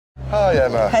Hi,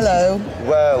 Emma. Hello.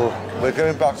 Well, we're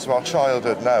going back to our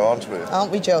childhood now, aren't we?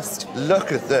 Aren't we just?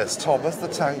 Look at this, Thomas the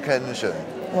Tank Engine.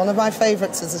 One of my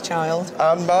favourites as a child.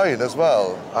 And mine as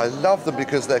well. I love them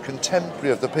because they're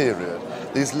contemporary of the period.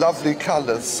 These lovely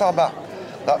colours sum up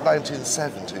that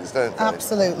 1970s, don't they?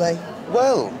 Absolutely.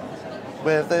 Well,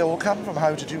 where have they all come from?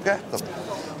 How did you get them?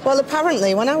 Well,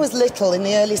 apparently, when I was little, in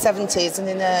the early 70s, and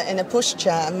in a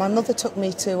pushchair, my mother took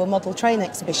me to a model train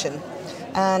exhibition.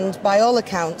 And by all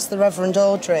accounts, the Reverend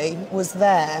Audrey was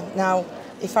there. Now,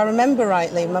 if I remember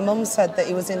rightly, my mum said that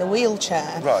he was in a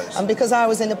wheelchair. Right. And because I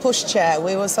was in a pushchair,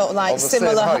 we were sort of like on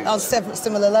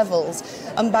similar levels.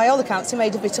 And by all accounts, he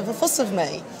made a bit of a fuss of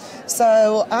me.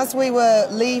 So as we were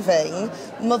leaving,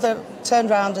 Mother turned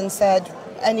round and said,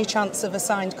 any chance of a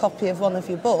signed copy of one of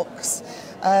your books?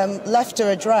 Left her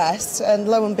address, and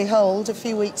lo and behold, a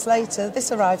few weeks later,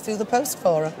 this arrived through the post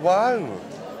for her. Wow.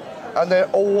 And they're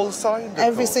all signed,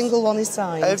 Every single one is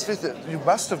signed. Everything. You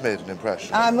must have made an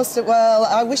impression. I must have, well,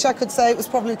 I wish I could say it was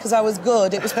probably because I was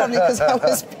good. It was probably because I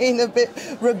was being a bit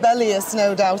rebellious,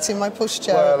 no doubt, in my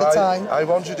pushchair at the time. I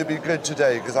want you to be good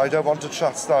today, because I don't want to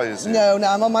chastise you. No,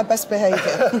 I'm on my best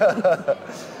behaviour.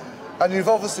 And you've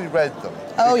obviously read them.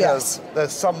 Oh, yes. Because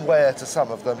there's some wear to some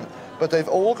of them, but they've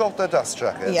all got their dust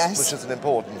jackets, yes, which is an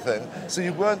important thing. So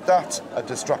you weren't that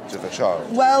destructive a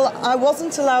child. Well, I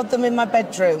wasn't allowed them in my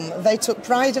bedroom. They took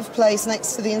pride of place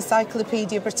next to the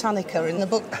Encyclopedia Britannica in the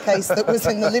bookcase that was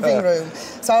in the living room.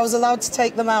 So I was allowed to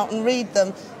take them out and read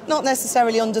them, not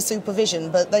necessarily under supervision,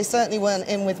 but they certainly weren't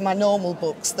in with my normal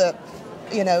books that,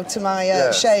 you know, to my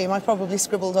shame, I probably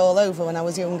scribbled all over when I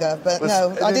was younger. But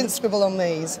no, I didn't scribble on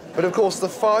these. But of course, the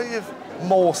 5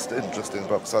 most interesting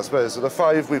books, I suppose, are the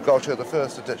 5 we've got here, the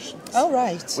first editions. Oh,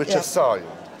 right. Which are signed.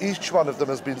 Each one of them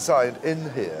has been signed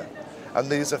in here, and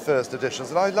these are first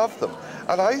editions, and I love them.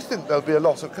 And I think there'll be a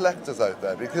lot of collectors out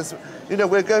there, because, you know,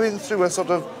 we're going through a sort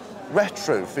of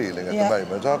retro feeling at the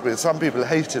moment, aren't we? Some people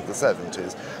hated the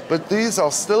 70s, but these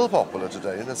are still popular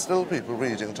today, and there's still people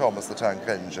reading Thomas the Tank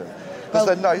Engine. Because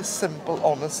they're nice, simple,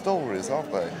 honest stories,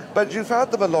 aren't they? But you've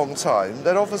had them a long time.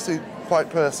 They're obviously quite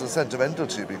personal, sentimental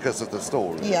to you because of the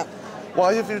story. Yeah.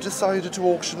 Why have you decided to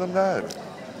auction them now?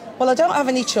 Well, I don't have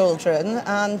any children,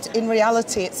 and in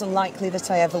reality it's unlikely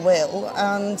that I ever will,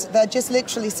 and they're just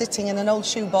literally sitting in an old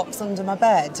shoebox under my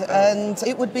bed. And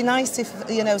it would be nice if,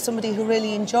 you know, somebody who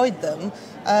really enjoyed them,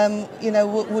 you know,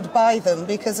 would buy them,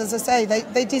 because, as I say,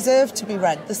 they deserve to be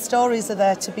read. The stories are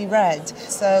there to be read,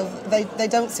 so they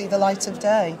don't see the light of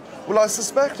day. Well, I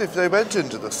suspect if they went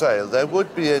into the sale, there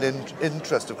would be an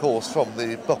interest, of course, from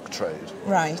the book trade.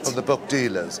 Right. From the book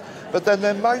dealers. But then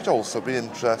there might also be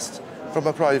interest from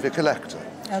a private collector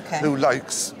who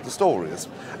likes the stories.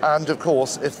 And, of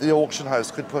course, if the auction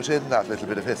house could put in that little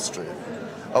bit of history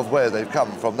of where they've come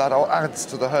from, that adds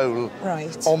to the whole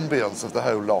ambience of the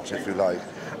whole lot, if you like.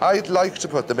 I'd like to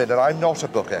put them in, and I'm not a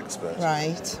book expert.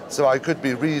 Right. So I could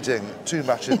be reading too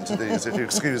much into these, if you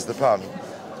excuse the pun.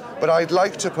 But I'd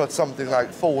like to put something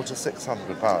like £400 to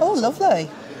 £600. Oh, lovely.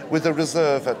 With a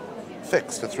reserve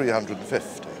fixed at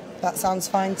 350. That sounds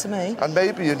fine to me. And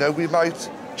maybe, you know, we might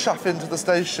chuff into the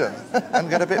station and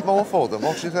get a bit more for them.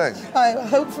 What do you think?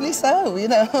 Hopefully so, you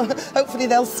know. Hopefully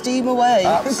they'll steam away.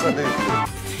 Absolutely.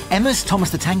 Emma's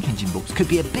Thomas the Tank Engine books could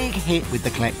be a big hit with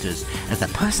the collectors, as they're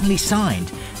personally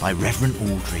signed by Reverend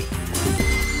Audrey.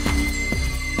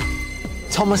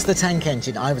 Thomas the Tank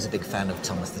Engine. I was a big fan of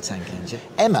Thomas the Tank Engine.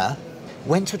 Emma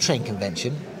went to a train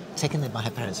convention, taken there by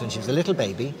her parents when she was a little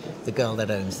baby, the girl that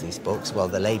owns these books, well,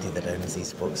 the lady that owns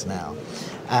these books now,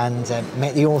 and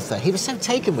met the author. He was so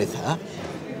taken with her,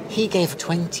 he gave her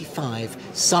 25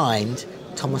 signed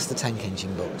Thomas the Tank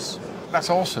Engine books. That's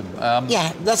awesome.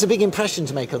 Yeah, that's a big impression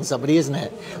to make on somebody, isn't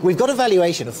it? We've got a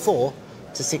valuation of £400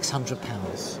 to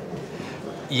 £600.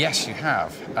 Yes, you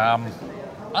have.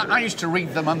 I used to read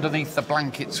them underneath the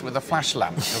blankets with a flash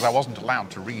lamp, because I wasn't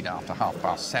allowed to read after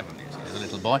 7:30, you see, as a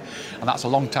little boy. And that's a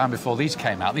long time before these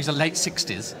came out. These are late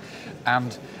 60s,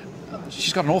 and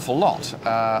she's got an awful lot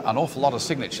of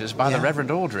signatures by the Reverend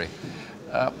Audrey.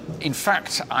 In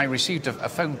fact, I received a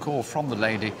phone call from the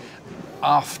lady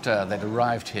after they'd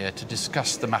arrived here to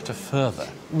discuss the matter further.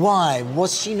 Why?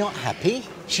 Was she not happy?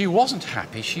 She wasn't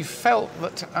happy. She felt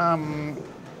that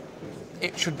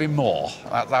it should be more.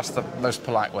 That's the most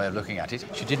polite way of looking at it.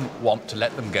 She didn't want to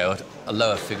let them go at a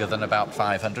lower figure than about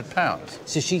 £500.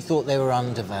 So she thought they were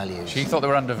undervalued? She thought they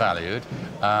were undervalued.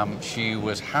 She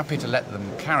was happy to let them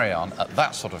carry on at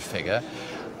that sort of figure.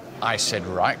 I said,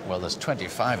 right, well, there's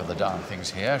 25 of the darn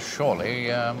things here.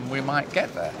 Surely we might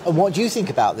get there. And what do you think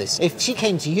about this? If she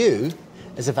came to you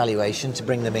as a valuation to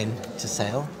bring them in to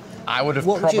sale, I would have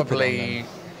probably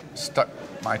stuck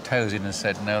dipped my toes in and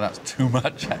said, no, that's too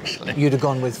much, actually. You'd have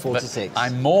gone with 4 to But 6.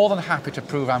 I'm more than happy to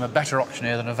prove I'm a better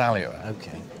auctioneer than a valuer.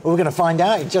 OK. Well, we're going to find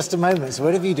out in just a moment, so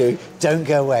whatever you do, don't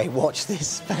go away. Watch this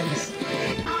space.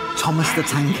 Thomas the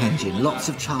Tank Engine. Lots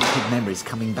of childhood memories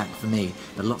coming back for me,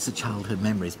 but lots of childhood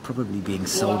memories probably being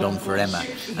sold on for Emma.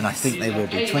 And I think they will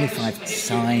be 25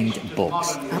 signed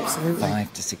books. Absolutely.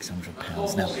 £500 to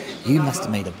 £600. Now, you must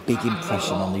have made a big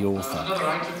impression on the author.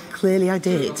 Clearly I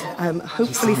did.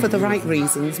 Hopefully for the right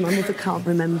reasons. My mother can't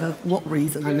remember what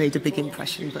reason I made a big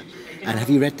impression, but... And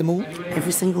have you read them all?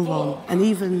 Every single one. And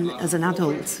even as an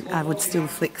adult, I would still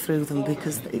flick through them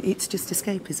because it's just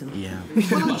escapism. Yeah.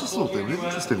 Well, I just thought they were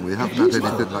interesting. We haven't had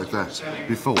anything like that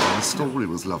before, and the story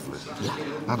was lovely. Yeah.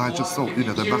 And I just thought,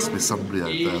 there must be somebody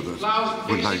out there that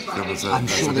would like them as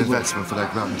an investment for their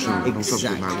grandchildren or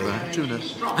something like that. Do you know?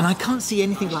 And I can't see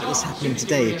anything like this happening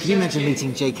today. Can you imagine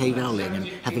meeting J.K. Rowling and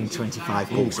having 25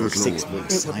 books or 6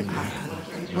 books signed by her?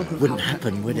 Wouldn't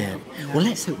happen, would it? Well,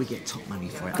 let's hope we get top money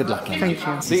for it. Good luck, Emma.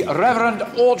 Thank you. The Reverend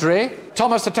Audrey,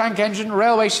 Thomas the Tank Engine,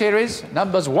 Railway Series,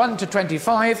 numbers 1 to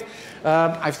 25.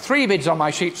 I've 3 bids on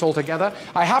my sheets altogether.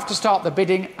 I have to start the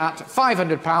bidding at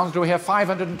 £500. Do we have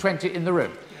 520 in the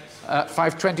room?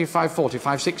 520, 540,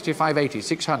 560, 580,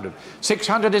 600.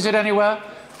 600, is it anywhere?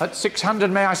 At 600,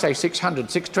 may I say,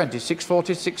 600, 620,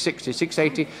 640, 660,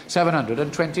 680,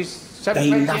 720, 720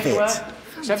 They love anywhere? it.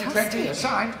 720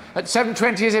 assigned. At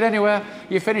 720, is it anywhere?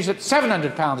 You finished at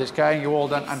 £700 it's going, you're all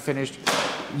done and finished.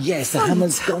 Yes, the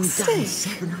hammer's gone down.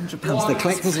 £700. The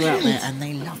collectors were out there and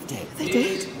they loved it. They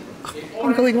did.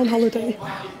 I'm going on holiday.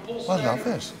 I love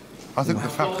it. I think the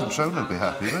fat controller will be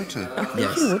happy, won't he?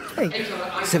 Yes.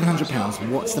 £700.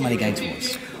 What's the money going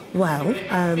towards? Well,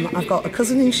 I've got a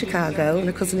cousin in Chicago and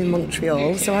a cousin in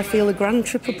Montreal, so I feel a grand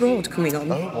trip abroad coming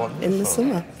on in the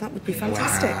summer. That would be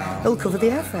fantastic. It'll cover the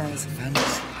airfares.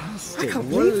 Fantastic. I can't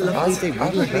believe that.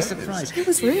 What a lovely surprise. It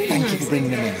was really Thank nice. you for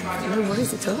bringing them in. No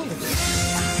worries at all.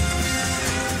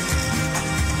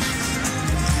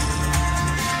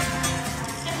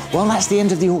 Well, that's the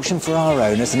end of the auction for our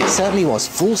owners, and it certainly was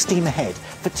full steam ahead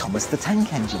for Thomas the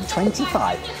Tank Engine.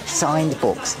 25 signed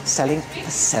books selling for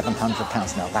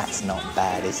 £700. Now, that's not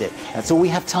bad, is it? That's all we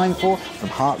have time for from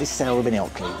Hartley's Saleroom in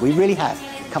Ilkley. We really have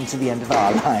come to the end of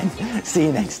our line. See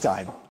you next time.